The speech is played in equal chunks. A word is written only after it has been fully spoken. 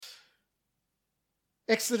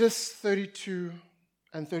Exodus 32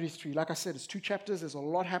 and 33. Like I said, it's 2 chapters. There's a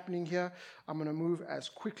lot happening here. I'm going to move as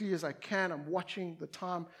quickly as I can. I'm watching the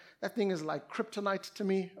time. That thing is like kryptonite to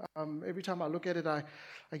me. Every time I look at it, I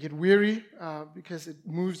get weary because it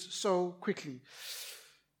moves so quickly.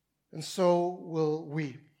 And so will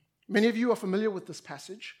we. Many of you are familiar with this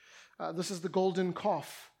passage. This is the golden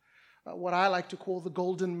calf, what I like to call the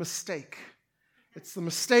golden mistake. It's the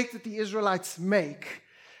mistake that the Israelites make.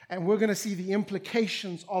 And we're going to see the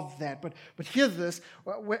implications of that. But hear this.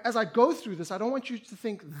 As I go through this, I don't want you to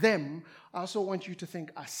think them. I also want you to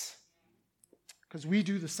think us. Because we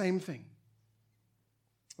do the same thing.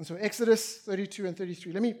 And so Exodus 32 and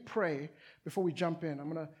 33. Let me pray before we jump in.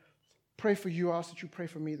 I'm going to pray for you. I ask that you pray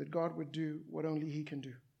for me, that God would do what only He can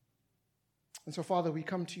do. And so, Father, we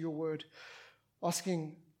come to your word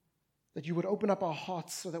asking that you would open up our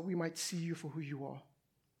hearts so that we might see you for who you are.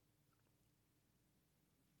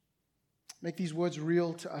 Make these words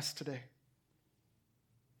real to us today.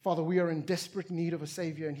 Father, we are in desperate need of a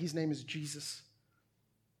Savior, and His name is Jesus.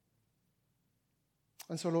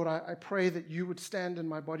 And so, Lord, I pray that you would stand in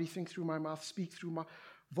my body, think through my mouth, speak through my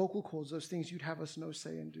vocal cords, those things you'd have us know,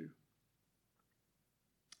 say, and do.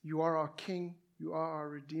 You are our King. You are our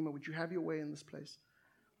Redeemer. Would you have your way in this place?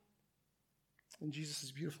 In Jesus'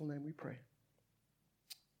 beautiful name we pray.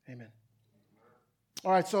 Amen.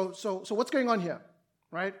 All right, so what's going on here,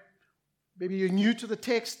 right? Maybe you're new to the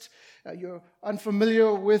text, you're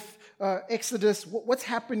unfamiliar with Exodus. What's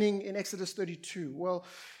happening in Exodus 32? Well,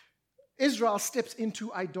 Israel steps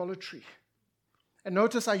into idolatry. And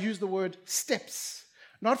notice I use the word steps.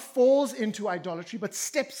 Not falls into idolatry, but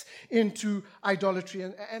steps into idolatry.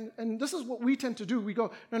 And this is what we tend to do. We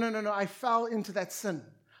go, no, I fell into that sin.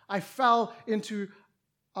 I fell into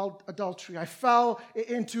adultery. I fell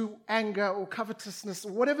into anger or covetousness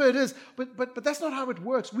or whatever it is. But that's not how it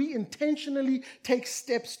works. We intentionally take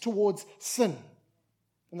steps towards sin.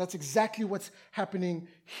 And that's exactly what's happening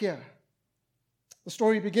here. The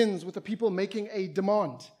story begins with the people making a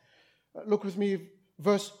demand. Look with me,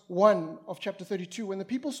 verse 1 of chapter 32. When the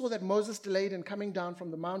people saw that Moses delayed in coming down from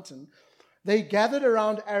the mountain, they gathered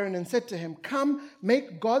around Aaron and said to him, "Come,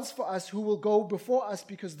 make gods for us who will go before us,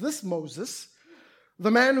 because this Moses, the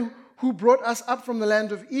man who brought us up from the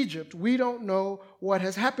land of Egypt, we don't know what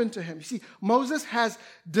has happened to him." You see, Moses has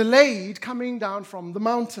delayed coming down from the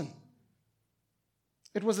mountain.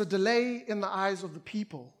 It was a delay in the eyes of the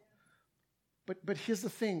people. But here's the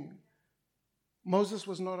thing. Moses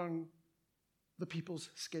was not on the people's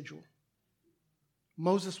schedule.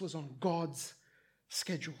 Moses was on God's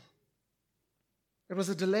schedule. It was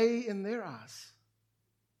a delay in their eyes.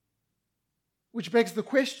 Which begs the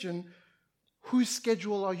question, whose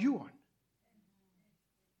schedule are you on?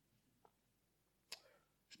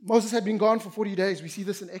 Moses had been gone for 40 days. We see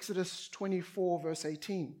this in Exodus 24, verse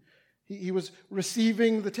 18. He was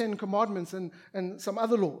receiving the 10 commandments and some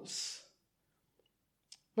other laws.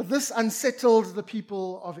 But this unsettled the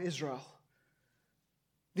people of Israel.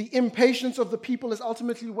 The impatience of the people is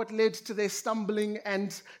ultimately what led to their stumbling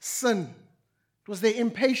and sin. It was their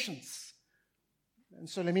impatience. And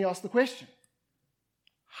so let me ask the question.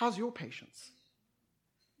 How's your patience?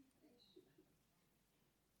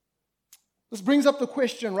 This brings up the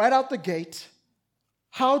question right out the gate.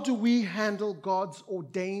 How do we handle God's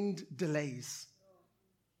ordained delays?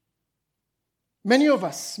 Many of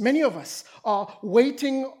us are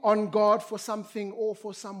waiting on God for something or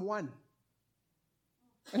for someone.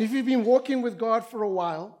 And if you've been walking with God for a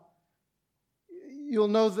while, you'll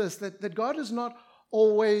know this, that God is not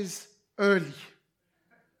always early,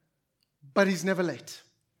 but He's never late.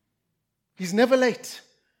 He's never late.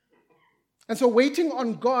 And so waiting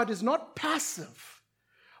on God is not passive,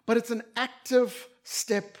 but it's an active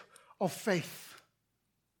step of faith.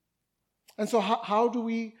 And so how do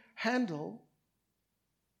we handle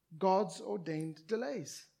God's ordained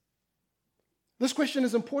delays? This question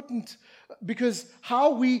is important because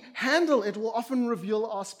how we handle it will often reveal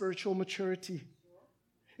our spiritual maturity.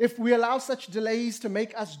 If we allow such delays to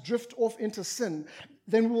make us drift off into sin,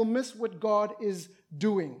 then we will miss what God is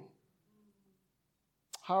doing.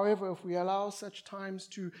 However, if we allow such times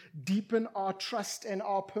to deepen our trust and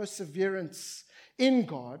our perseverance in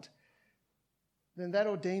God, then that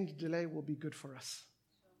ordained delay will be good for us.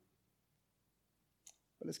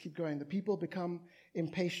 But let's keep going. The people become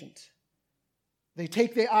impatient. They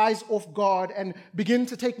take their eyes off God and begin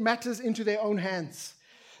to take matters into their own hands.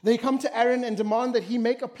 They come to Aaron and demand that he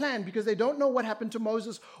make a plan because they don't know what happened to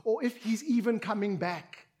Moses or if he's even coming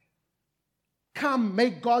back. Come,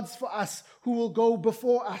 make gods for us who will go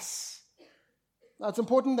before us. Now, it's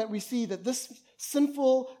important that we see that this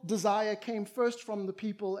sinful desire came first from the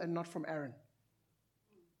people and not from Aaron.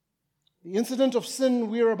 The incident of sin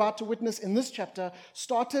we are about to witness in this chapter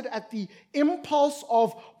started at the impulse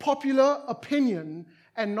of popular opinion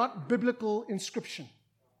and not biblical inscription.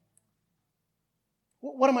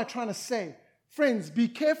 What am I trying to say? Friends, be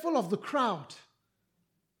careful of the crowd.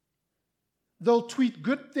 They'll tweet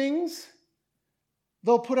good things.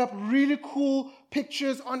 They'll put up really cool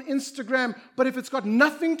pictures on Instagram, but if it's got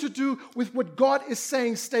nothing to do with what God is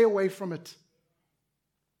saying, stay away from it.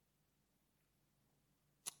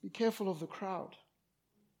 Be careful of the crowd.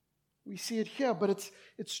 We see it here, but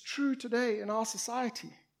it's true today in our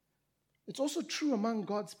society. It's also true among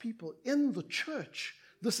God's people. In the church,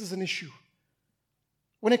 this is an issue.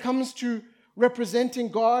 When it comes to representing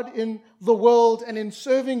God in the world and in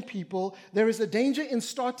serving people, there is a danger in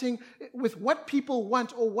starting with what people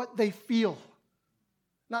want or what they feel.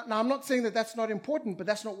 Now I'm not saying that that's not important, but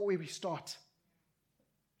that's not where we start.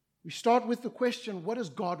 We start with the question, what does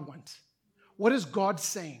God want? What is God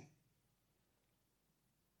saying?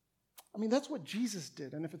 I mean, that's what Jesus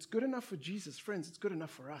did. And if it's good enough for Jesus, friends, it's good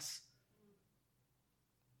enough for us.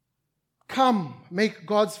 Come, make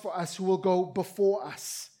gods for us who will go before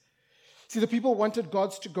us. See, the people wanted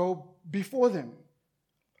gods to go before them.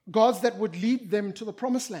 Gods that would lead them to the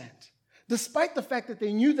promised land. Despite the fact that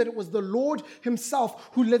they knew that it was the Lord himself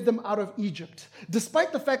who led them out of Egypt.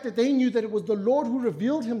 Despite the fact that they knew that it was the Lord who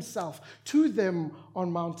revealed himself to them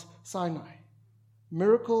on Mount Sinai.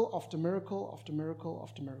 Miracle after miracle after miracle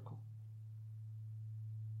after miracle.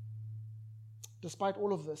 Despite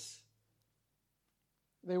all of this,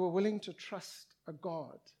 they were willing to trust a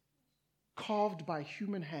God carved by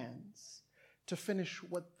human hands to finish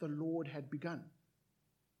what the Lord had begun.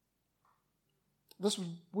 This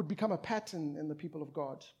would become a pattern in the people of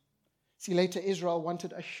God. See, later Israel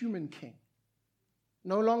wanted a human king.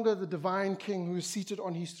 No longer the divine king who is seated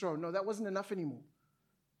on his throne. No, that wasn't enough anymore.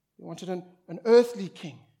 They wanted an earthly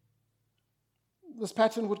king. This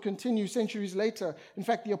pattern would continue centuries later. In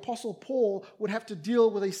fact, the Apostle Paul would have to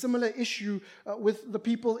deal with a similar issue with the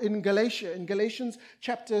people in Galatia. In Galatians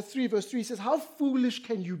chapter 3, verse 3, he says, "How foolish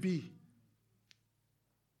can you be?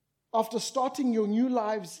 After starting your new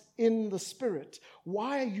lives in the Spirit,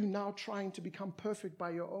 why are you now trying to become perfect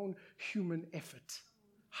by your own human effort?"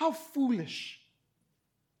 How foolish.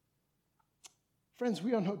 Friends,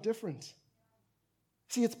 we are no different.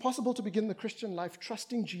 See, it's possible to begin the Christian life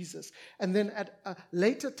trusting Jesus and then at a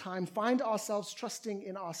later time find ourselves trusting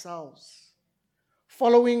in ourselves,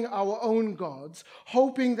 following our own gods,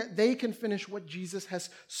 hoping that they can finish what Jesus has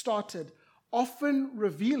started, often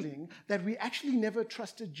revealing that we actually never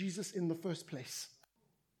trusted Jesus in the first place.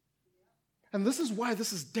 And this is why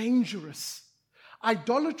this is dangerous.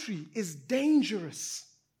 Idolatry is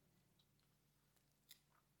dangerous.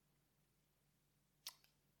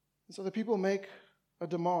 And so the people make a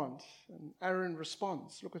demand, and Aaron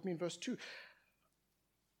responds. Look with me in verse 2.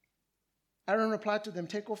 Aaron replied to them,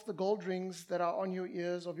 "Take off the gold rings that are on your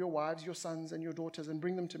ears of your wives, your sons, and your daughters, and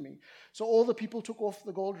bring them to me." So all the people took off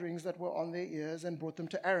the gold rings that were on their ears and brought them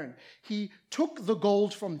to Aaron. He took the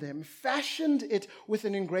gold from them, fashioned it with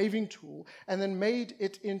an engraving tool, and then made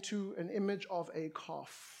it into an image of a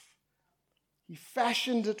calf. He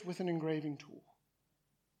fashioned it with an engraving tool.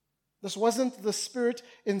 This wasn't the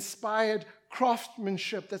Spirit-inspired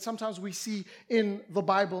craftsmanship that sometimes we see in the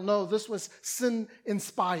Bible. No, this was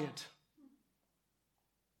sin-inspired.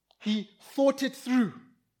 He thought it through.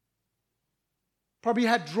 Probably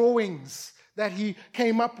had drawings that he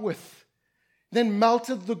came up with. Then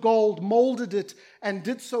melted the gold, molded it, and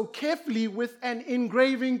did so carefully with an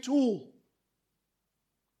engraving tool.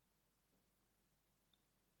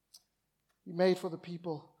 He made for the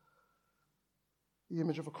people the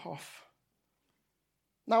image of a calf.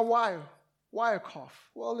 Now, why? Why a calf?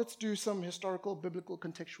 Well, let's do some historical, biblical,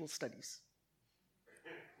 contextual studies.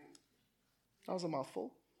 That was a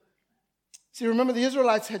mouthful. See, remember, the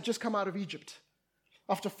Israelites had just come out of Egypt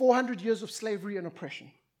after 400 years of slavery and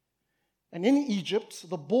oppression. And in Egypt,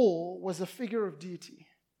 the bull was a figure of deity,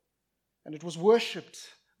 and it was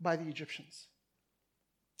worshipped by the Egyptians.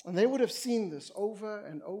 And they would have seen this over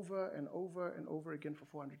and over and over and over again for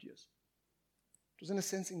 400 years. It was, in a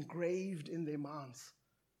sense, engraved in their minds.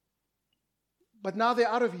 But now they're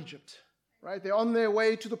out of Egypt, right? They're on their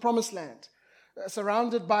way to the promised land,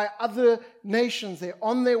 surrounded by other nations. They're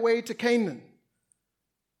on their way to Canaan.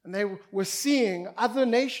 And they were seeing other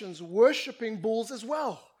nations worshiping bulls as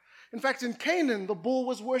well. In fact, in Canaan, the bull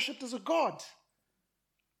was worshipped as a god.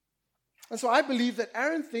 And so I believe that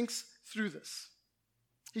Aaron thinks through this.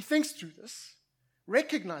 He thinks through this,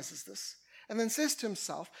 recognizes this, and then says to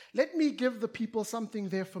himself, let me give the people something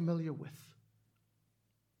they're familiar with.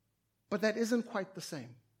 But that isn't quite the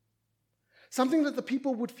same. something that the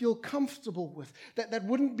people would feel comfortable with, that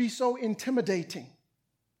wouldn't be so intimidating.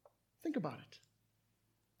 Think about it.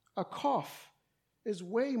 A calf is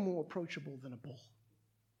way more approachable than a bull.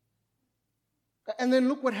 And then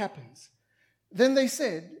look what happens. Then they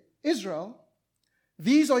said, Israel,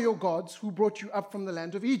 these are your gods who brought you up from the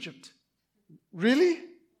land of Egypt. Really?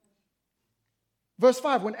 Verse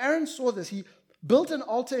 5, when Aaron saw this, he built an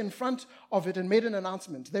altar in front of it and made an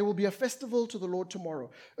announcement. There will be a festival to the Lord tomorrow.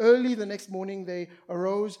 Early the next morning they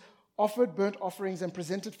arose, offered burnt offerings, and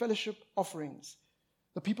presented fellowship offerings.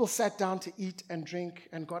 The people sat down to eat and drink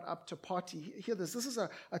and got up to party. Hear this. This is a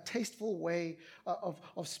tasteful way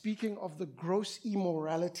of speaking of the gross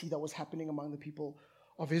immorality that was happening among the people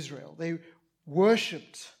of Israel. They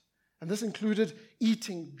worshipped, and this included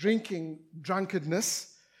eating, drinking,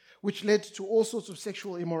 drunkenness, which led to all sorts of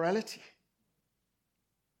sexual immorality.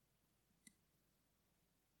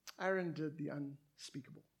 Aaron did the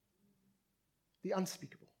unspeakable. The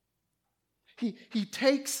unspeakable. He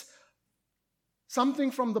takes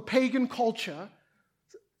something from the pagan culture,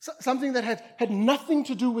 something that had nothing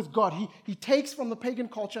to do with God. He takes from the pagan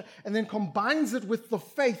culture and then combines it with the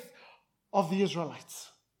faith of the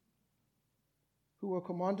Israelites, who were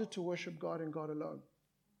commanded to worship God and God alone.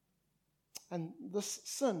 And this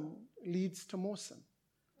sin leads to more sin.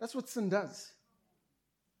 That's what sin does.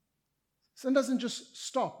 Sin doesn't just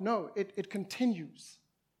stop. No, it continues.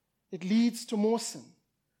 It leads to more sin.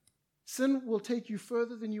 Sin will take you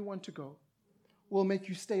further than you want to go, will make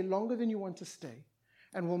you stay longer than you want to stay,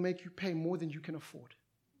 and will make you pay more than you can afford.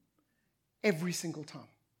 Every single time.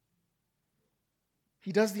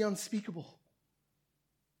 He does the unspeakable.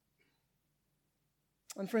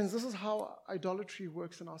 And friends, this is how idolatry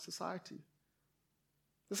works in our society.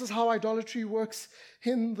 This is how idolatry works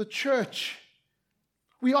in the church.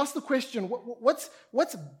 We ask the question,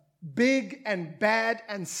 what's big and bad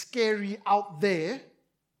and scary out there?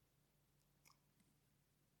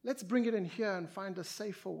 Let's bring it in here and find a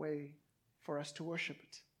safer way for us to worship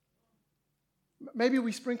it. Maybe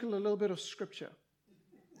we sprinkle a little bit of scripture.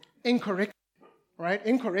 Incorrectly, right?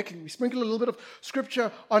 Incorrectly. We sprinkle a little bit of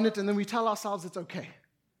scripture on it and then we tell ourselves it's okay.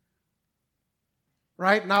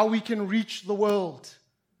 Right? Now we can reach the world.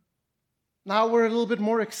 Now we're a little bit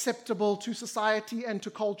more acceptable to society and to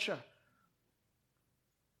culture.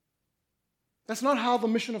 That's not how the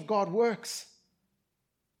mission of God works.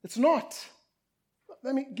 It's not.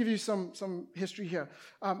 Let me give you some history here.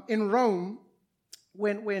 In Rome,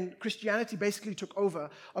 when Christianity basically took over,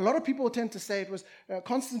 a lot of people tend to say it was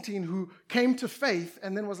Constantine who came to faith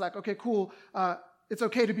and then was like, okay, cool, it's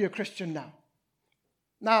okay to be a Christian now.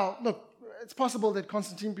 Now, look, it's possible that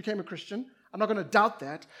Constantine became a Christian. I'm not going to doubt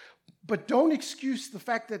that. But don't excuse the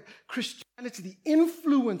fact that Christianity, the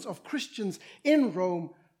influence of Christians in Rome,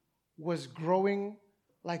 was growing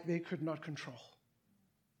like they could not control.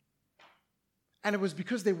 And it was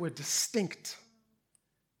because they were distinct.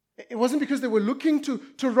 It wasn't because they were looking to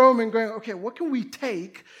Rome and going, okay, what can we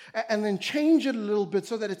take and then change it a little bit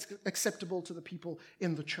so that it's acceptable to the people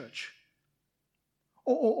in the church?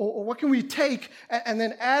 Or what can we take and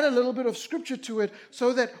then add a little bit of scripture to it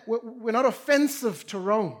so that we're not offensive to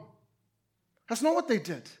Rome? That's not what they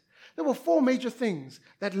did. There were 4 major things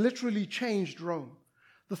that literally changed Rome.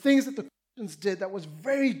 The things that the Christians did that was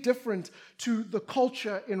very different to the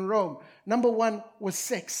culture in Rome. Number 1 was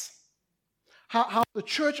sex. How the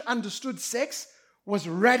church understood sex was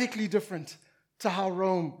radically different to how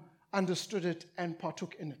Rome understood it and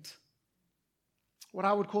partook in it. What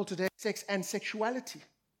I would call today sex and sexuality.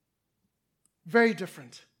 Very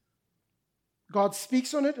different. God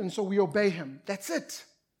speaks on it, and so we obey him. That's it.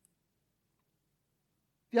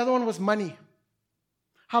 The other one was money.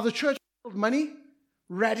 How the church handled money,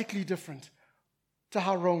 radically different to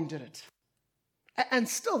how Rome did it. And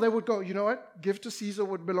still they would go, you know what? Give to Caesar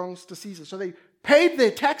what belongs to Caesar. So they paid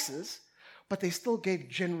their taxes, but they still gave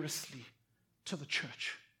generously to the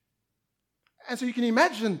church. And so you can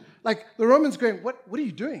imagine, like, the Romans going, what are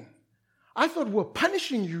you doing? I thought we're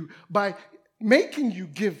punishing you by making you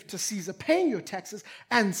give to Caesar, paying your taxes,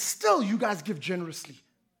 and still you guys give generously.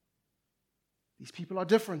 These people are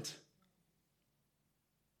different.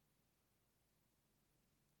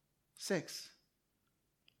 Sex,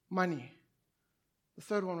 money. The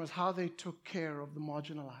third one was how they took care of the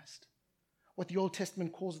marginalized. What the Old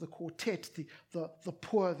Testament calls the quartet, the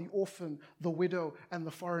poor, the orphan, the widow, and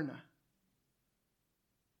the foreigner.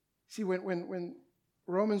 See, when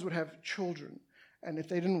Romans would have children, and if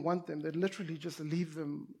they didn't want them, they'd literally just leave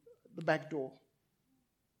them at the back door,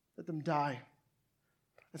 let them die.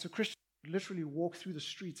 And so Christians would literally walk through the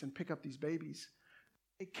streets and pick up these babies,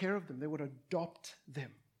 take care of them. They would adopt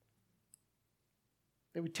them.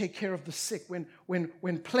 They would take care of the sick.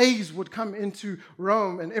 When plagues would come into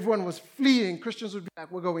Rome and everyone was fleeing, Christians would be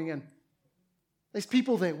like, we're going in. There's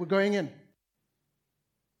people there, we're going in.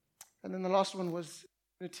 And then the last one was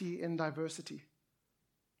unity in diversity.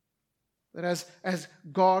 That as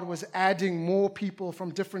God was adding more people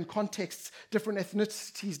from different contexts, different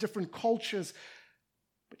ethnicities, different cultures,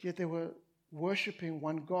 but yet they were worshiping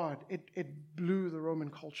one God, it blew the Roman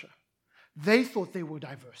culture. They thought they were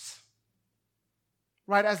diverse.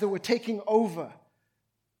 Right, as they were taking over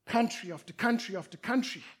country after country after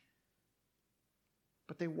country.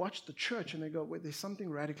 But they watched the church and they go, wait, there's something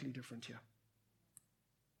radically different here.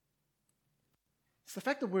 It's the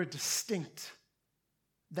fact that we're distinct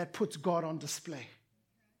that puts God on display.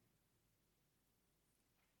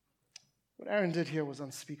 What Aaron did here was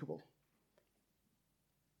unspeakable.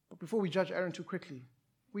 But before we judge Aaron too quickly,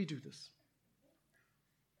 we do this.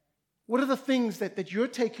 What are the things that you're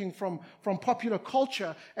taking from popular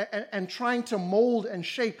culture and trying to mold and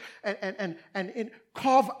shape and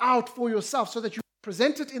carve out for yourself so that you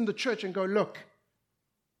present it in the church and go, look,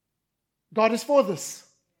 God is for this.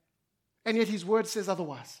 And yet his word says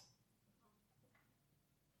otherwise.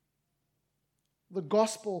 The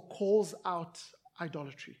gospel calls out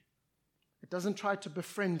idolatry. It doesn't try to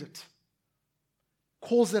befriend it.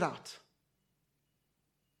 Calls it out.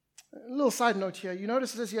 A little side note here. You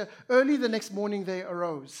notice it says here, early the next morning they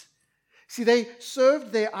arose. See, they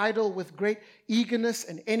served their idol with great eagerness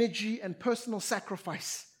and energy and personal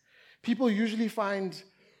sacrifice. People usually find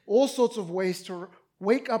all sorts of ways to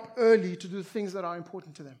wake up early to do the things that are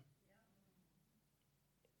important to them.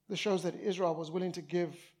 This shows that Israel was willing to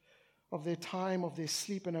give of their time, of their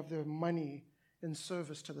sleep, and of their money in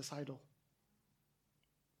service to this idol.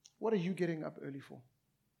 What are you getting up early for?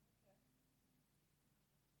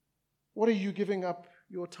 What are you giving up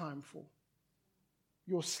your time for?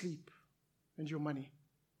 Your sleep and your money.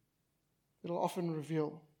 It'll often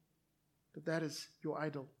reveal that that is your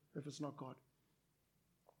idol if it's not God.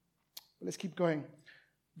 But let's keep going.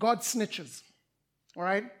 God snitches. All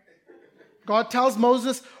right? God tells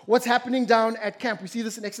Moses what's happening down at camp. We see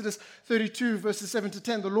this in Exodus 32, verses 7 to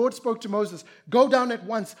 10. The Lord spoke to Moses, go down at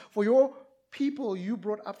once, for your people you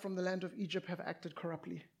brought up from the land of Egypt have acted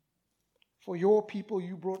corruptly. For your people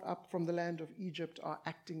you brought up from the land of Egypt are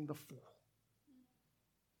acting the fool.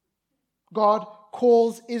 God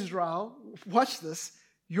calls Israel, watch this,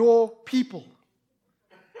 your people.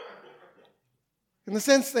 In the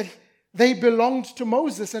sense that they belonged to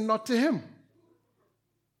Moses and not to him.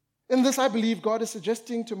 In this, I believe God is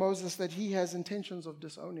suggesting to Moses that he has intentions of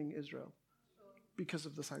disowning Israel because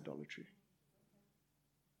of this idolatry.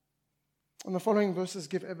 And the following verses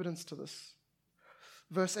give evidence to this.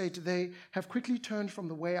 Verse 8, they have quickly turned from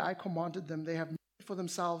the way I commanded them. They have made for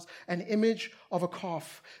themselves an image of a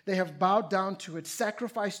calf. They have bowed down to it,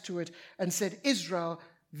 sacrificed to it, and said, Israel,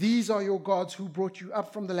 these are your gods who brought you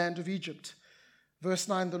up from the land of Egypt. Verse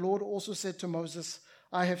 9, the Lord also said to Moses,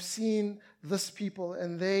 I have seen this people,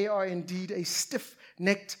 and they are indeed a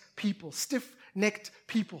stiff-necked people. Stiff-necked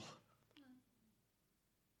people.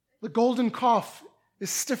 The golden calf is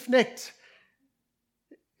stiff-necked.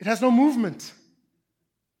 It has no movement.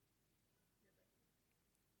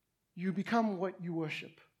 You become what you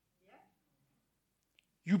worship.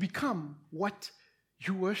 You become what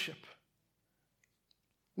you worship.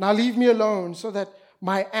 Now leave me alone so that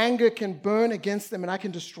my anger can burn against them and I can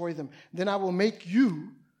destroy them. Then I will make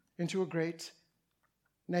you into a great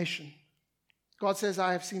nation. God says,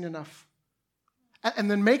 I have seen enough. And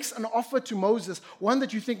then makes an offer to Moses, one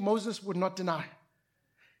that you think Moses would not deny.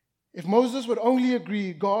 If Moses would only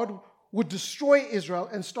agree, God would destroy Israel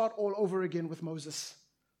and start all over again with Moses.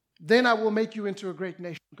 Then I will make you into a great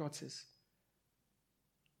nation, God says.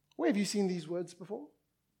 Where have you seen these words before?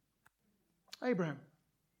 Abraham.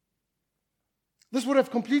 This would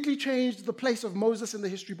have completely changed the place of Moses in the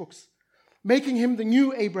history books, making him the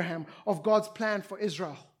new Abraham of God's plan for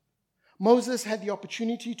Israel. Moses had the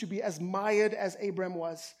opportunity to be as mired as Abraham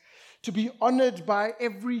was, to be honored by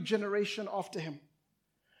every generation after him,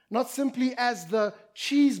 not simply as the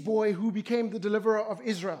cheese boy who became the deliverer of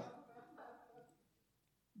Israel,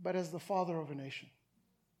 but as the father of a nation.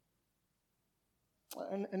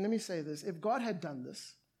 And let me say this, if God had done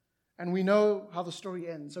this, and we know how the story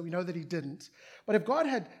ends, so we know that he didn't. But if God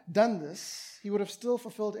had done this, he would have still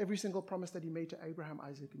fulfilled every single promise that he made to Abraham,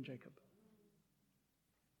 Isaac, and Jacob.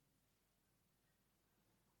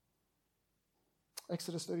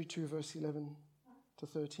 Exodus 32, verse 11 to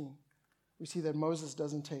 13. We see that Moses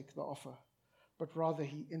doesn't take the offer, but rather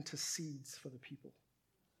he intercedes for the people.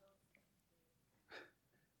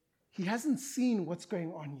 He hasn't seen what's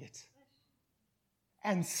going on yet.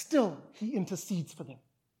 and still he intercedes for them.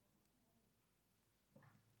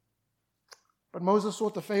 But Moses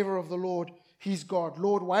sought the favor of the Lord, his God.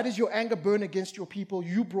 Lord, why does your anger burn against your people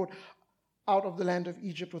you brought out of the land of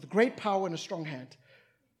Egypt with great power and a strong hand?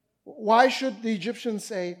 Why should the Egyptians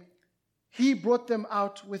say, he brought them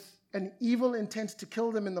out with an evil intent to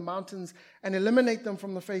kill them in the mountains and eliminate them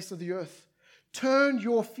from the face of the earth? Turn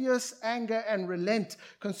your fierce anger and relent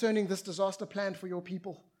concerning this disaster planned for your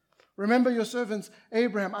people. Remember your servants,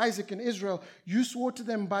 Abraham, Isaac, and Israel. You swore to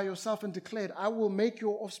them by yourself and declared, I will make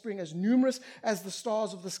your offspring as numerous as the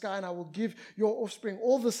stars of the sky, and I will give your offspring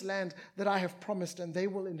all this land that I have promised, and they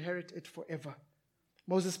will inherit it forever.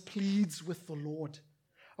 Moses pleads with the Lord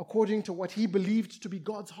according to what he believed to be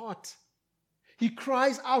God's heart. He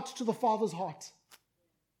cries out to the Father's heart.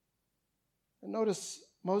 And notice,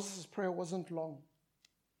 Moses' prayer wasn't long,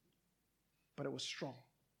 but it was strong.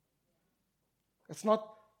 It's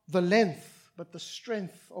not the length, but the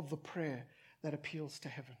strength of the prayer that appeals to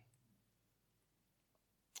heaven.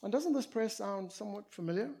 And doesn't this prayer sound somewhat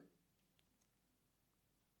familiar?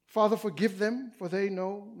 Father, forgive them, for they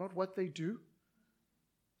know not what they do.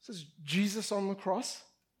 This is Jesus on the cross.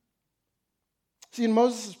 See, in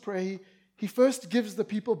Moses' prayer, he first gives the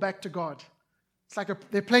people back to God. It's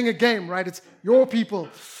like they're playing a game, right? It's your people.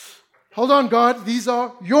 Hold on, God, these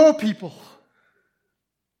are your people.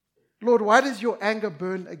 Lord, why does your anger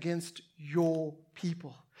burn against your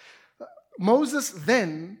people? Moses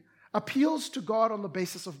then appeals to God on the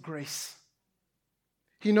basis of grace.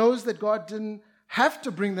 He knows that God didn't have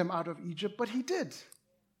to bring them out of Egypt, but he did.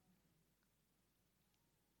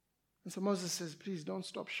 And so Moses says, please don't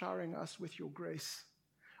stop showering us with your grace.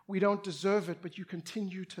 We don't deserve it, but you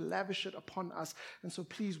continue to lavish it upon us. And so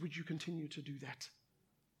please, would you continue to do that?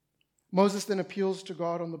 Moses then appeals to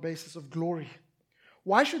God on the basis of glory.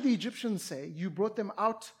 Why should the Egyptians say, you brought them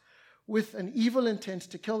out with an evil intent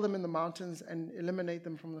to kill them in the mountains and eliminate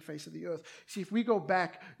them from the face of the earth? See, if we go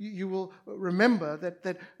back, you will remember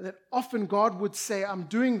that often God would say, I'm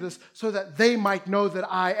doing this so that they might know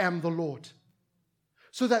that I am the Lord,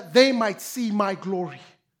 so that they might see my glory.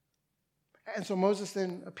 And so Moses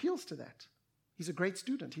then appeals to that. He's a great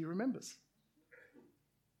student. He remembers.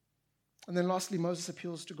 And then lastly, Moses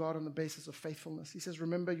appeals to God on the basis of faithfulness. He says,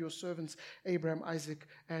 remember your servants, Abraham, Isaac,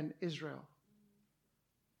 and Israel.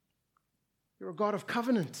 You're a God of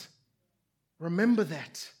covenant. Remember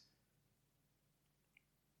that.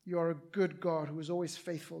 You are a good God who is always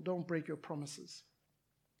faithful. Don't break your promises.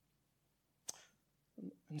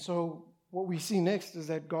 And so what we see next is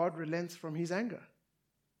that God relents from his anger.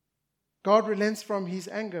 God relents from his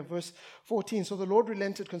anger. Verse 14, so the Lord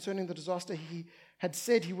relented concerning the disaster he had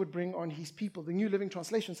said he would bring on his people. The New Living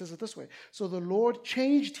Translation says it this way. So the Lord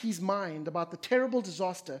changed his mind about the terrible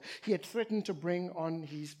disaster he had threatened to bring on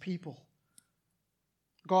his people.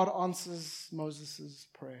 God answers Moses'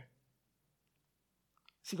 prayer.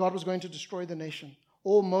 See, God was going to destroy the nation.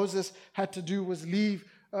 All Moses had to do was leave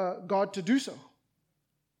God to do so.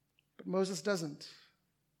 But Moses doesn't.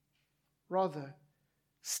 Rather,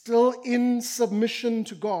 still in submission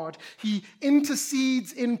to God, he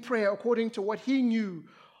intercedes in prayer according to what he knew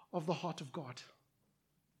of the heart of God.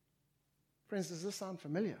 Friends, does this sound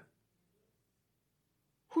familiar?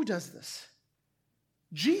 Who does this?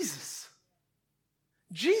 Jesus.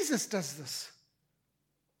 Jesus does this.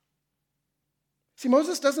 See,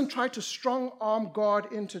 Moses doesn't try to strong-arm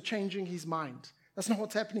God into changing his mind. That's not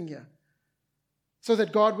what's happening here. So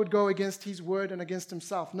that God would go against his word and against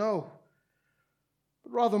himself. No.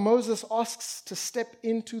 But rather, Moses asks to step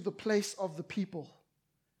into the place of the people.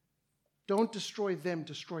 Don't destroy them,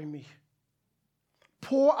 destroy me.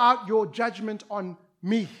 Pour out your judgment on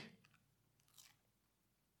me.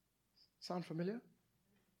 Sound familiar?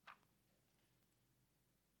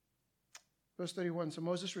 Verse 31, so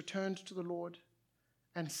Moses returned to the Lord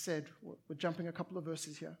and said, we're jumping a couple of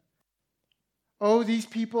verses here. Oh, these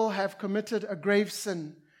people have committed a grave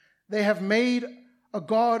sin. They have made a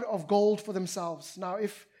god of gold for themselves. Now,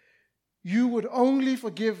 if you would only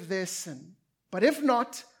forgive their sin, but if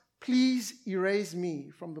not, please erase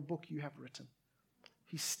me from the book you have written.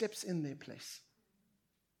 He steps in their place.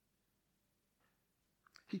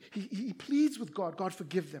 He pleads with God, God,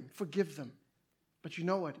 forgive them, forgive them. But you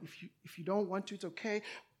know what? If you don't want to, it's okay.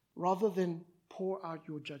 Rather than pour out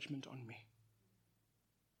your judgment on me.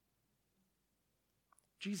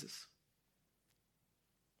 Jesus.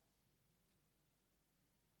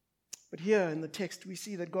 But here in the text, we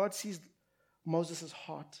see that God sees Moses'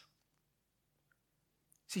 heart.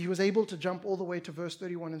 See, he was able to jump all the way to verse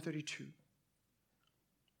 31 and 32.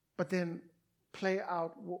 But then play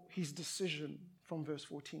out his decision from verse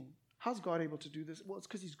 14. How's God able to do this? Well, it's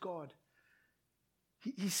because he's God.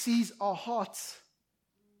 He sees our hearts.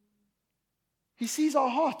 He sees our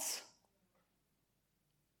hearts.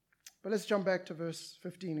 But let's jump back to verse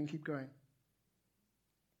 15 and keep going.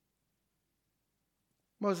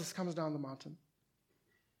 Moses comes down the mountain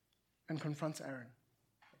and confronts Aaron,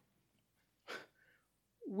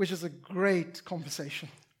 which is a great conversation.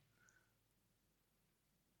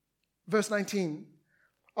 Verse 19,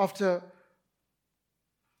 after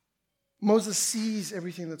Moses sees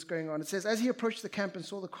everything that's going on, it says, as he approached the camp and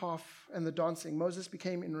saw the calf and the dancing, Moses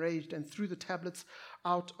became enraged and threw the tablets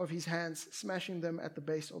out of his hands, smashing them at the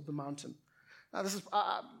base of the mountain. Now this is,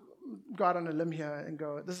 go out on a limb here and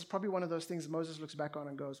go, this is probably one of those things Moses looks back on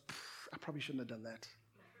and goes, I probably shouldn't have done that.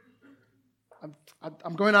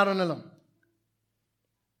 I'm going out on a limb.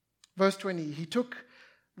 Verse 20, he took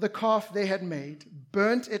the calf they had made,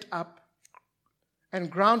 burnt it up, and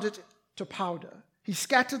ground it to powder. He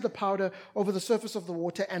scattered the powder over the surface of the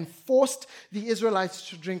water and forced the Israelites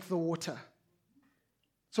to drink the water.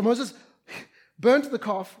 So Moses burnt the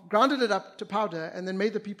calf, grounded it up to powder, and then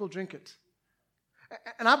made the people drink it.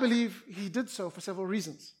 And I believe he did so for several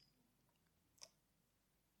reasons.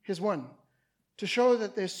 Here's one: to show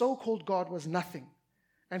that their so-called God was nothing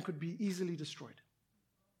and could be easily destroyed.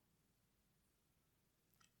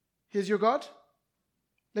 Here's your God.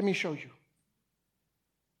 Let me show you.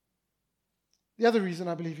 The other reason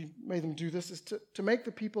I believe he made them do this is to make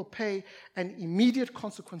the people pay an immediate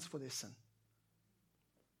consequence for their sin.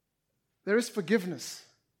 There is forgiveness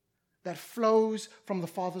that flows from the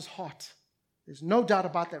Father's heart. There's no doubt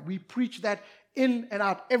about that. We preach that in and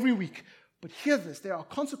out every week. But hear this, there are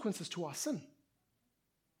consequences to our sin.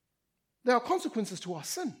 There are consequences to our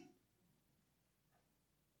sin.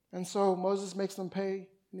 And so Moses makes them pay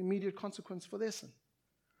an immediate consequence for their sin.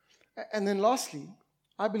 And then lastly,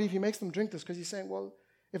 I believe he makes them drink this because he's saying, well,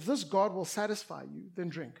 if this God will satisfy you, then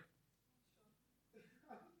drink.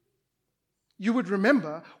 You would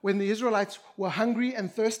remember when the Israelites were hungry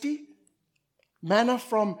and thirsty, manna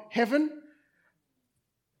from heaven.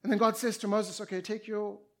 And then God says to Moses, okay, take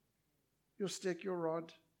your stick, your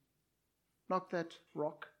rod, knock that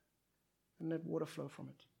rock, and let water flow from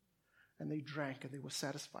it. And they drank and they were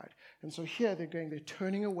satisfied. And so here they're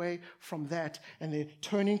turning away from that and they're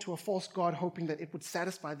turning to a false god hoping that it would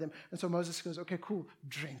satisfy them. And so Moses goes, okay, cool,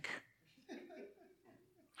 drink.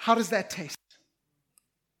 How does that taste?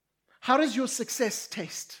 How does your success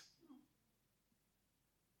taste?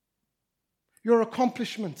 Your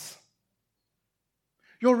accomplishments,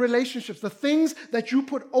 your relationships, the things that you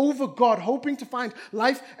put over God, hoping to find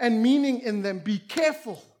life and meaning in them, be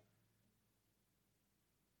careful.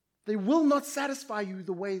 They will not satisfy you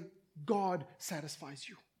the way God satisfies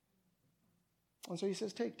you. And so he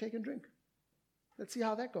says, take and drink. Let's see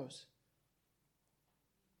how that goes.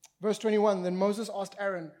 Verse 21, then Moses asked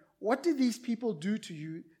Aaron, what did these people do to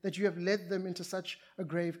you that you have led them into such a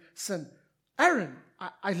grave sin? Aaron,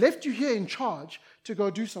 I left you here in charge to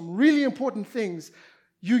go do some really important things.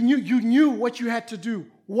 You knew what you had to do.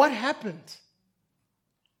 What happened?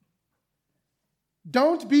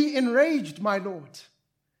 Don't be enraged, my Lord.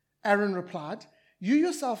 Aaron replied, you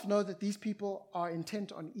yourself know that these people are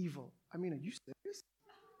intent on evil. I mean, are you serious?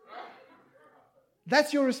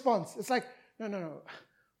 That's your response. It's like, no.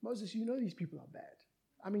 Moses, you know these people are bad.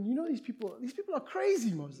 I mean, you know these people are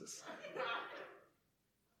crazy, Moses.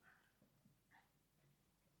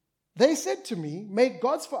 They said to me, make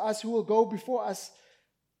gods for us who will go before us,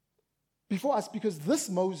 because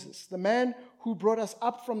this Moses, the man who brought us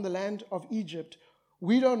up from the land of Egypt,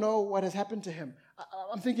 we don't know what has happened to him.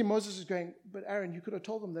 I'm thinking Moses is going, but Aaron, you could have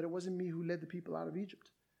told them that it wasn't me who led the people out of Egypt.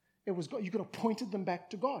 It was God. You could have pointed them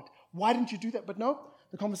back to God. Why didn't you do that? But no,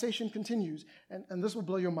 the conversation continues, and this will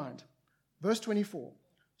blow your mind. Verse 24.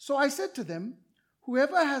 So I said to them,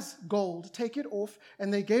 whoever has gold, take it off,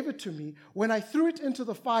 and they gave it to me. When I threw it into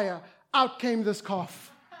the fire, out came this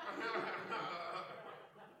calf.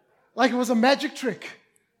 Like it was a magic trick.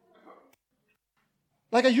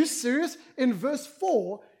 Like, are you serious? In verse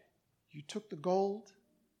 4, you took the gold,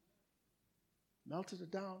 melted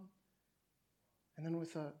it down, and then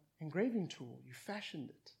with an engraving tool, you fashioned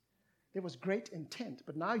it. There was great intent,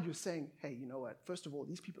 but now you're saying, hey, you know what? First of all,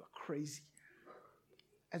 these people are crazy.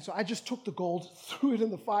 And so I just took the gold, threw it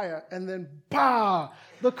in the fire, and then, bah,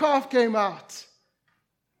 the calf came out.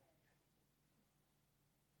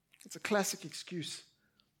 It's a classic excuse.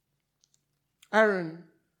 Aaron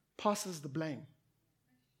passes the blame.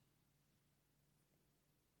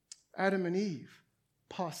 Adam and Eve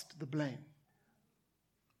passed the blame.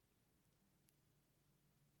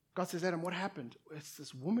 God says, Adam, what happened? It's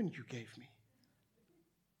this woman you gave me.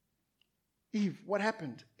 Eve, what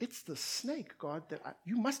happened? It's the snake, God, that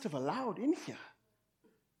you must have allowed in here.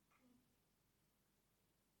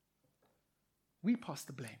 we pass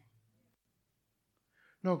the blame.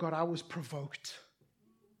 No, God, I was provoked.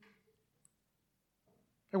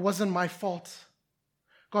 It wasn't my fault.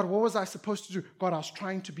 God, what was I supposed to do? God, I was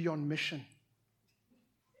trying to be on mission.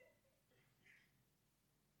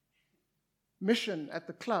 Mission at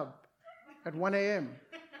the club at 1 a.m.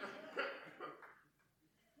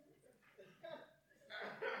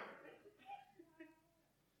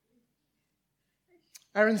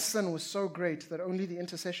 Aaron's sin was so great that only the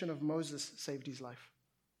intercession of Moses saved his life.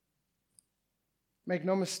 Make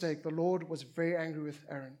no mistake, the Lord was very angry with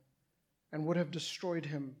Aaron and would have destroyed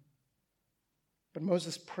him. But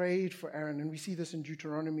Moses prayed for Aaron, and we see this in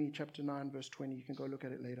Deuteronomy chapter 9, verse 20. You can go look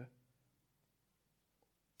at it later.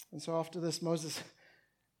 And so after this, Moses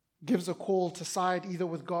gives a call to side either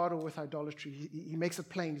with God or with idolatry. He makes it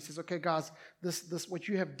plain. He says, okay, guys, this what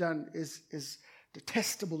you have done is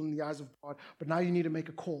detestable in the eyes of God, but now you need to make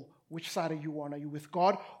a call. Which side are you on? Are you with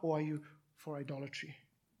God or are you for idolatry?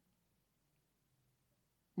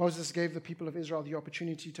 Moses gave the people of Israel the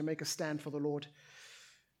opportunity to make a stand for the Lord.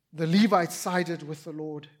 The Levites sided with the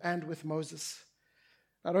Lord and with Moses.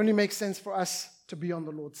 It only makes sense for us to be on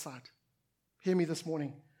the Lord's side. Hear me this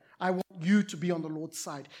morning. I want you to be on the Lord's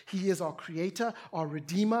side. He is our creator, our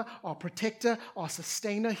redeemer, our protector, our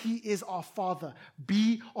sustainer. He is our Father.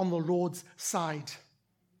 Be on the Lord's side.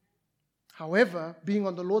 However, being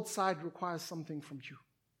on the Lord's side requires something from you.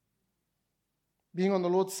 Being on the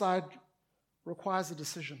Lord's side requires a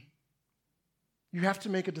decision. You have to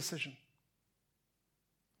make a decision.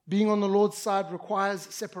 Being on the Lord's side requires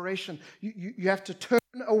separation. You have to turn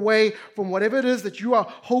away from whatever it is that you are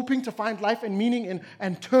hoping to find life and meaning in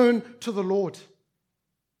and turn to the Lord.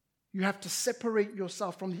 You have to separate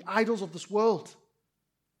yourself from the idols of this world.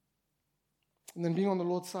 And then being on the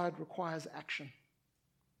Lord's side requires action.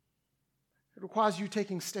 It requires you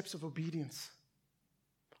taking steps of obedience,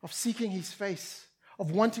 of seeking His face,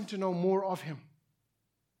 of wanting to know more of Him.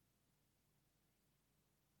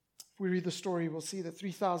 We read the story, we'll see that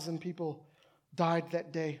 3,000 people died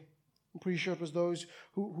that day. I'm pretty sure it was those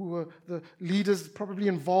who were the leaders probably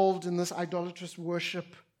involved in this idolatrous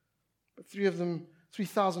worship. But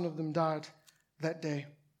 3,000 of them died that day.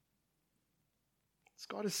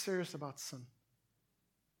 God is serious about sin.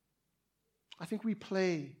 I think we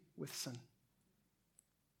play with sin.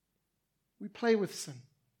 We play with sin.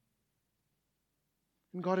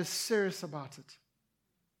 And God is serious about it.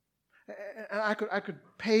 And I could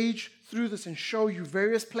page through this and show you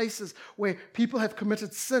various places where people have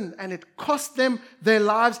committed sin and it cost them their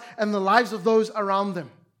lives and the lives of those around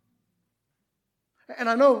them. And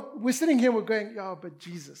I know we're sitting here, we're going, yeah, but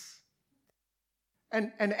Jesus.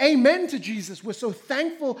 And amen to Jesus. We're so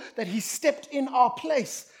thankful that He stepped in our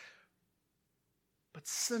place. But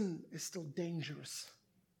sin is still dangerous,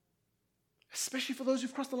 especially for those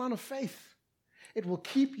who've crossed the line of faith. It will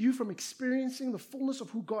keep you from experiencing the fullness of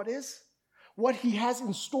who God is, what He has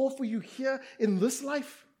in store for you here in this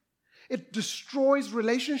life. It destroys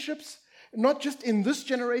relationships, not just in this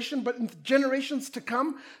generation, but in generations to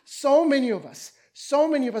come. So many of us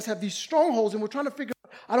have these strongholds, and we're trying to figure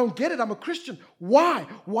out, I don't get it, I'm a Christian. Why?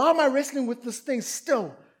 Why am I wrestling with this thing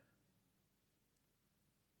still?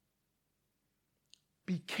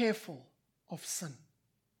 Be careful of sin.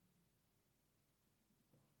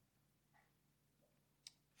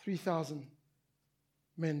 3,000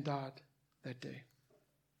 men died that day.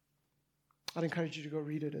 I'd encourage you to go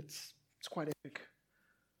read it. It's quite epic.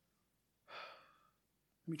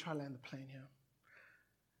 Let me try to land the plane here.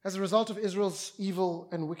 As a result of Israel's evil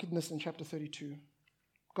and wickedness in chapter 32,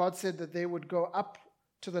 God said that they would go up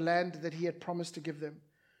to the land that He had promised to give them,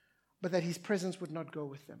 but that His presence would not go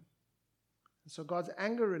with them. And so God's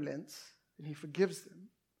anger relents, and He forgives them.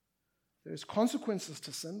 There's consequences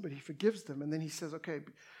to sin, but He forgives them. And then He says, okay,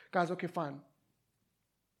 guys, okay, fine.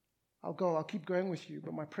 I'll keep going with you,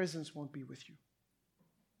 but my presence won't be with you.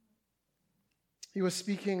 He was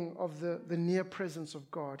speaking of the near presence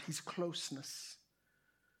of God, His closeness.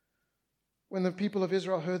 When the people of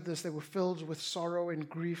Israel heard this, they were filled with sorrow and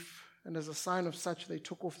grief. And as a sign of such, they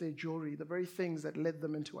took off their jewelry, the very things that led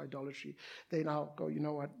them into idolatry. They now go, you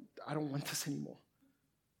know what, I don't want this anymore.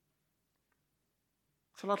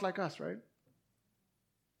 It's a lot like us, right?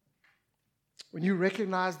 When you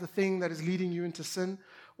recognize the thing that is leading you into sin,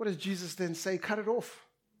 what does Jesus then say? Cut it off.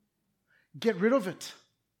 Get rid of it.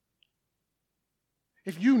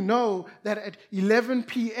 If you know that at 11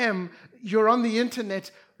 p.m. you're on the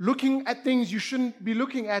internet looking at things you shouldn't be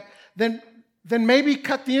looking at, then maybe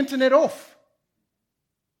cut the internet off.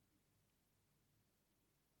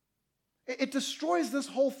 It destroys this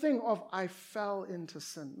whole thing of, I fell into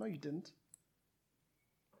sin. No, you didn't.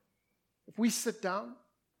 If we sit down,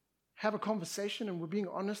 have a conversation and we're being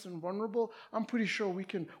honest and vulnerable, I'm pretty sure we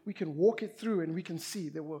can walk it through and we can see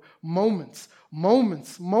there were moments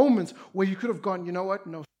where you could have gone, you know what?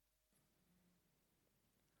 No.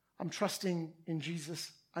 I'm trusting in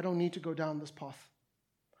Jesus. I don't need to go down this path.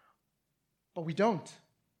 But we don't.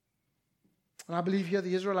 And I believe here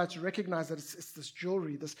the Israelites recognize that it's this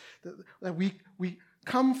jewelry, that we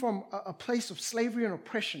come from a place of slavery and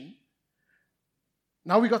oppression.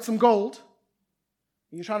 Now we got some gold.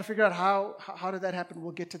 And you're trying to figure out how did that happen.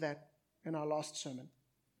 We'll get to that in our last sermon.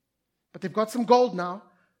 But they've got some gold now.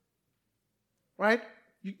 Right?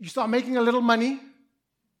 You start making a little money.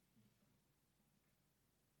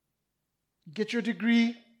 You get your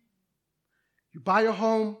degree. You buy a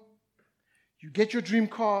home. You get your dream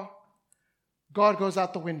car. God goes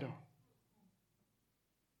out the window.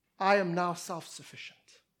 I am now self-sufficient.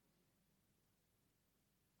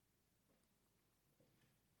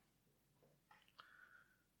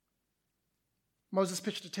 Moses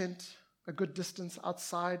pitched a tent a good distance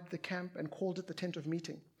outside the camp and called it the tent of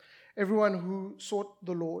meeting. Everyone who sought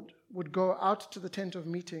the Lord would go out to the tent of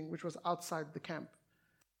meeting, which was outside the camp.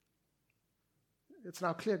 It's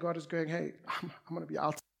now clear God is going, hey, I'm going to be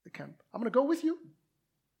outside the camp. I'm going to go with you.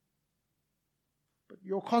 But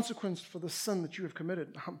your consequence for the sin that you have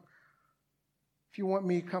committed, if you want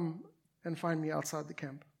me, come and find me outside the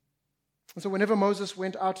camp. And so whenever Moses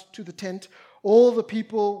went out to the tent, all the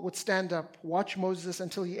people would stand up, watch Moses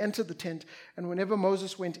until he entered the tent. And whenever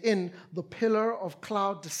Moses went in, the pillar of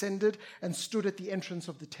cloud descended and stood at the entrance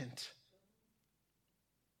of the tent.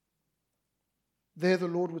 There the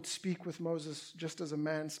Lord would speak with Moses just as a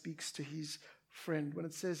man speaks to his friend. When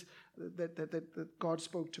it says that God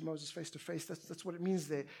spoke to Moses face to face, that's what it means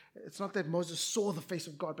there. It's not that Moses saw the face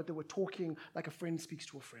of God, but they were talking like a friend speaks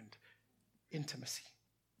to a friend. Intimacy.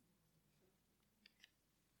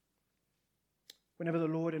 Whenever the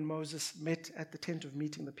Lord and Moses met at the tent of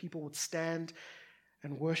meeting, the people would stand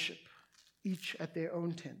and worship, each at their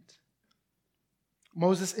own tent.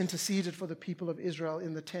 Moses interceded for the people of Israel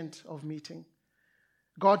in the tent of meeting.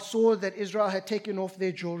 God saw that Israel had taken off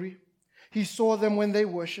their jewelry. He saw them when they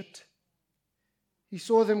worshipped. He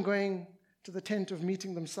saw them going to the tent of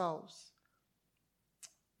meeting themselves,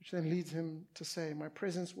 which then leads him to say, my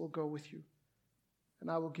presence will go with you,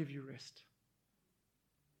 and I will give you rest.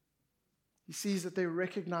 He sees that they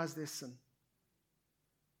recognize their sin.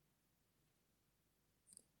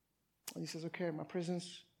 And he says, okay, my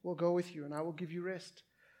presence will go with you, and I will give you rest.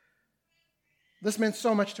 This meant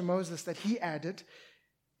so much to Moses that he added,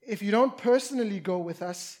 if you don't personally go with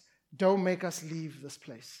us, don't make us leave this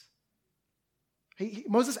place.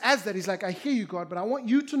 Moses adds that. He's like, I hear you, God, but I want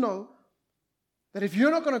you to know that if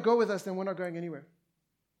you're not going to go with us, then we're not going anywhere.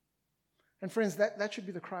 And friends, that should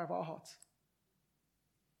be the cry of our hearts.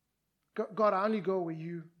 God, I only go where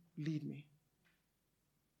you lead me.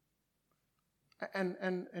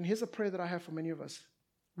 And here's a prayer that I have for many of us.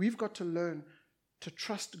 We've got to learn to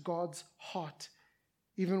trust God's heart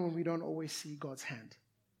even when we don't always see God's hand.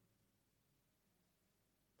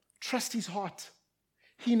 Trust his heart.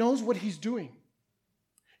 He knows what he's doing.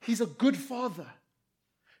 He's a good father.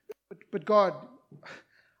 But God,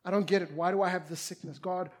 I don't get it. Why do I have this sickness?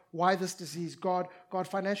 God, why this disease? God,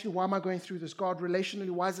 financially, why am I going through this? God,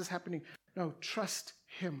 relationally, why is this happening? No, trust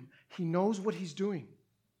him. He knows what he's doing.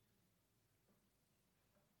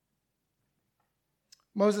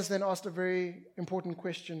 Moses then asked a very important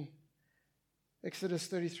question. Exodus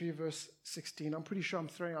 33, verse 16. I'm pretty sure I'm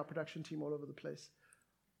throwing our production team all over the place.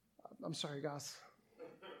 I'm sorry, guys.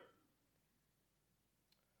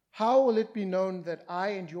 How will it be known that I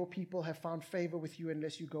and your people have found favor with you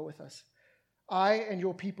unless you go with us? I and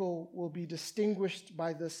your people will be distinguished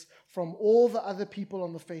by this from all the other people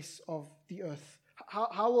on the face of the earth.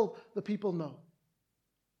 How will the people know?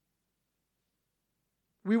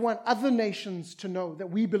 We want other nations to know that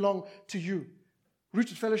we belong to you.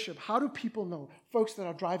 Rooted Fellowship, how do people know? Folks that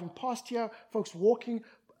are driving past here, folks walking,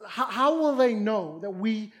 how will they know that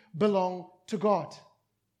we belong to God?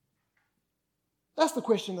 That's the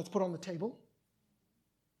question that's put on the table.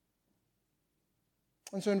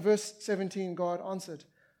 And so in verse 17, God answered,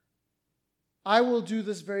 I will do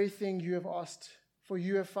this very thing you have asked, for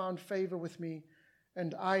you have found favor with me,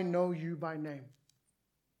 and I know you by name.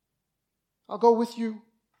 I'll go with you.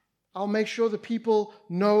 I'll make sure the people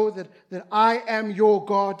know that I am your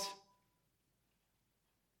God.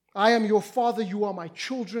 I am your father. You are my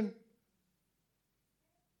children.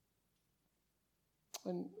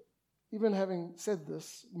 And even having said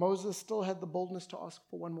this, Moses still had the boldness to ask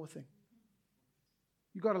for one more thing.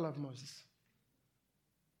 You got to love Moses.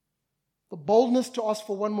 The boldness to ask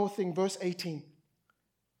for one more thing. Verse 18.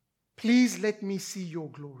 Please let me see your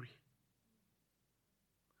glory.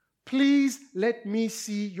 please let me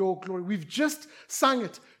see your glory. We've just sung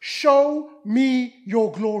it. Show me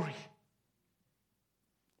your glory.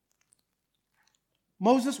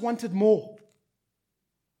 Moses wanted more.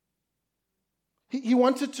 He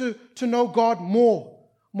wanted to know God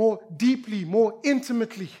more deeply, more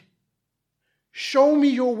intimately. Show me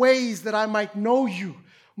your ways that I might know you,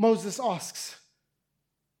 Moses asks.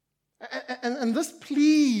 And this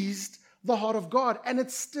pleased the heart of God, and it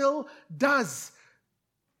still does.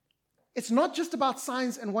 It's not just about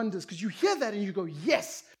signs and wonders, because you hear that and you go,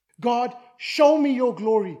 yes, God, show me your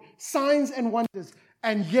glory, signs and wonders.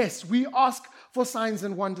 And yes, we ask for signs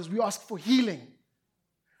and wonders. We ask for healing,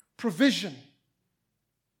 provision.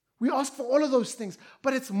 We ask for all of those things,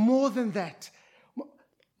 but it's more than that.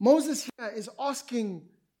 Moses here is asking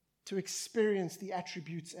to experience the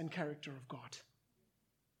attributes and character of God.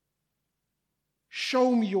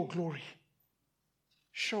 Show me your glory.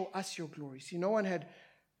 Show us your glory. See, no one had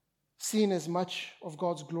seen as much of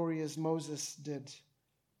God's glory as Moses did,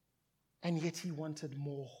 and yet he wanted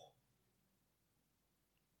more.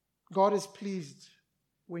 God is pleased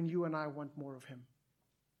when you and I want more of him.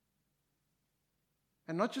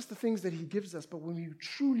 And not just the things that he gives us, but when we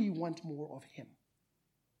truly want more of him.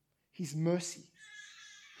 His mercy,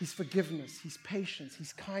 his forgiveness, his patience,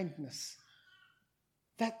 his kindness.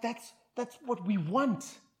 That's what we want.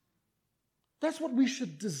 That's what we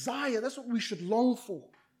should desire. That's what we should long for.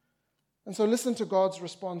 And so listen to God's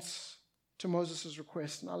response to Moses'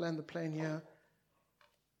 request. And I'll land the plane here.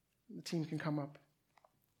 The team can come up.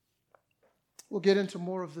 We'll get into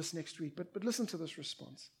more of this next week, but listen to this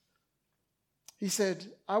response. He said,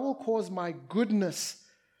 I will cause my goodness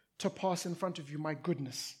to pass in front of you, my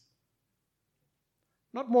goodness.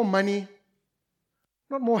 Not more money,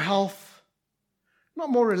 not more health, not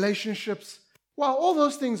more relationships. While all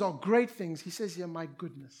those things are great things, he says here, my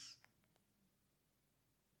goodness.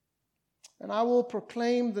 And I will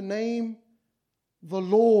proclaim the name, the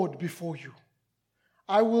Lord, before you.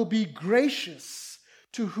 I will be gracious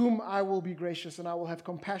to whom I will be gracious, and I will have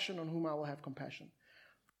compassion on whom I will have compassion.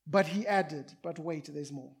 But he added, but wait,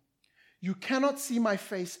 there's more. You cannot see my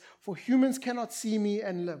face, for humans cannot see me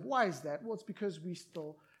and live. Why is that? Well, it's because we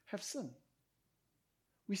still have sin.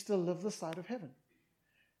 We still live this side of heaven.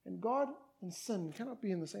 And God and sin cannot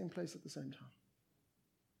be in the same place at the same time.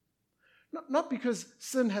 Not because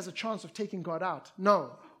sin has a chance of taking God out.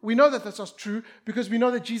 No. We know that that's not true because we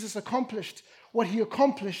know that Jesus accomplished what he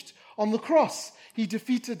accomplished on the cross. He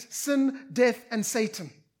defeated sin, death, and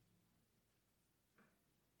Satan.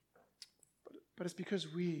 But it's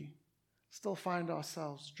because we still find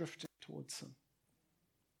ourselves drifting towards sin.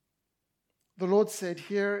 The Lord said,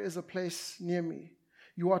 here is a place near me.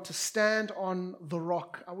 You are to stand on the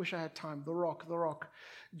rock. I wish I had time. The rock, the rock.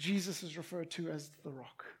 Jesus is referred to as the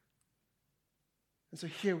rock. And so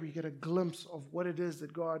here we get a glimpse of what it is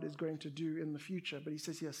that God is going to do in the future. But he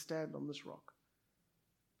says here, stand on this rock.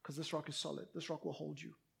 Because this rock is solid. This rock will hold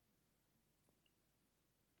you.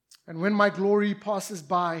 And when my glory passes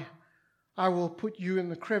by, I will put you in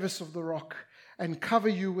the crevice of the rock and cover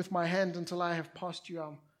you with my hand until I have passed you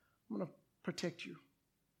out. I'm going to protect you.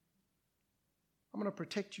 I'm going to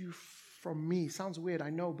protect you from me. Sounds weird, I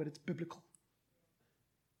know, but it's biblical.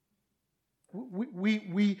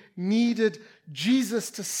 We needed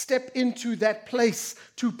Jesus to step into that place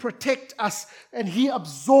to protect us, and he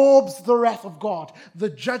absorbs the wrath of God, the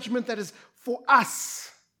judgment that is for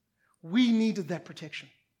us. We needed that protection.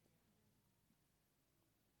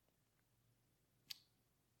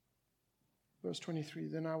 Verse 23,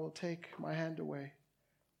 then I will take my hand away,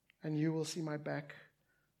 and you will see my back,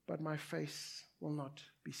 but my face will not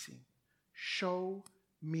be seen. Show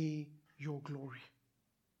me your glory.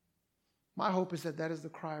 My hope is that that is the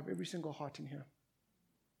cry of every single heart in here.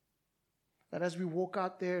 That as we walk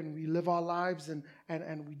out there and we live our lives and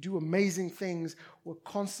we do amazing things, we're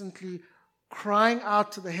constantly crying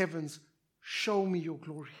out to the heavens, show me your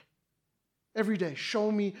glory. Every day,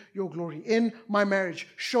 show me your glory. In my marriage,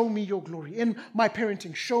 show me your glory. In my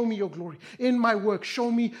parenting, show me your glory. In my work, show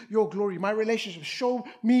me your glory. My relationships, show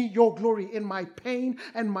me your glory. In my pain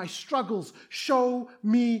and my struggles, show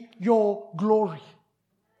me your glory.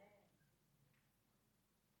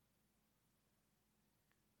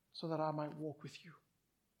 So that I might walk with you.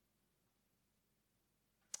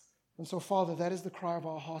 And so, Father, that is the cry of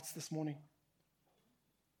our hearts this morning.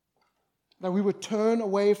 That we would turn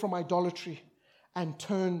away from idolatry and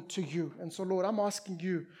turn to you. And so, Lord, I'm asking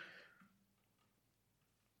you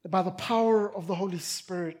that by the power of the Holy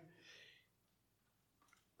Spirit,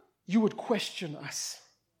 you would question us.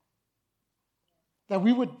 That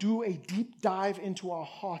we would do a deep dive into our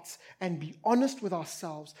hearts and be honest with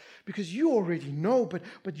ourselves, because you already know, but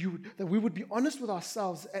that we would be honest with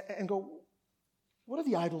ourselves and go, what are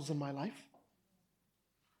the idols in my life?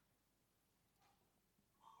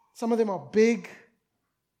 Some of them are big,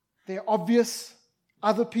 they're obvious,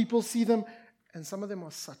 other people see them, and some of them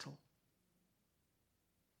are subtle.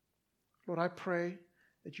 Lord, I pray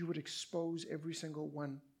that you would expose every single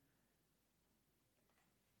one.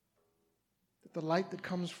 That the light that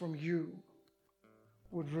comes from you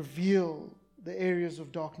would reveal the areas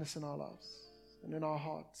of darkness in our lives and in our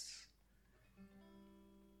hearts.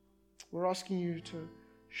 We're asking you to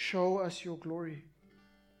show us your glory.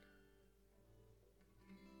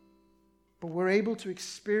 But we're able to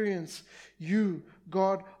experience you,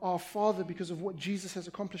 God our Father, because of what Jesus has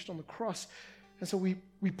accomplished on the cross. And so we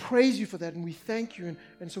praise you for that, and we thank you,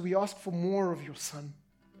 and so we ask for more of your Son.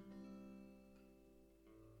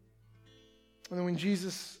 And then when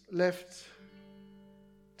Jesus left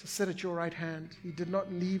to sit at your right hand, he did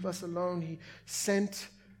not leave us alone. He sent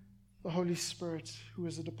the Holy Spirit, who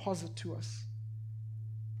is a deposit to us.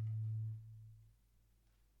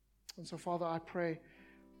 And so, Father, I pray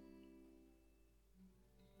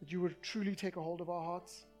that you would truly take a hold of our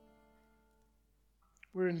hearts.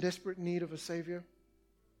 We're in desperate need of a Savior.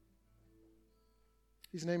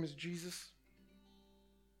 His name is Jesus.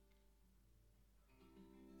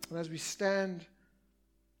 And as we stand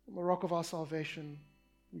on the rock of our salvation,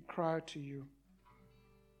 we cry out to you.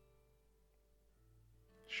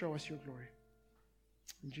 Show us your glory.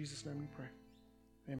 In Jesus' name we pray.